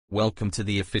Welcome to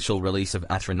the official release of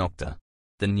Atra Nocta,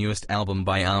 the newest album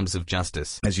by Arms of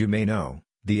Justice. As you may know,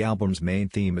 the album's main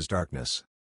theme is darkness.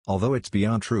 Although it's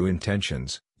beyond true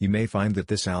intentions, you may find that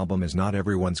this album is not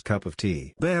everyone's cup of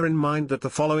tea. Bear in mind that the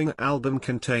following album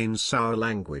contains sour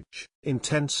language,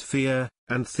 intense fear,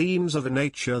 and themes of a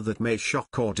nature that may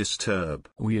shock or disturb.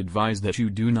 We advise that you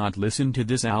do not listen to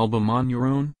this album on your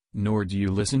own, nor do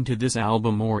you listen to this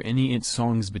album or any its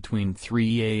songs between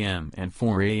 3 a.m. and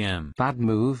 4 a.m. Bad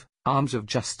Move, Arms of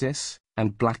Justice,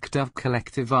 and Black Dove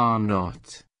Collective are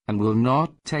not, and will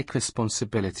not take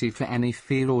responsibility for any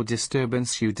fear or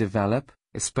disturbance you develop,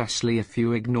 especially if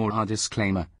you ignore our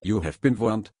disclaimer. You have been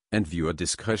warned, and viewer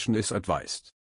discretion is advised.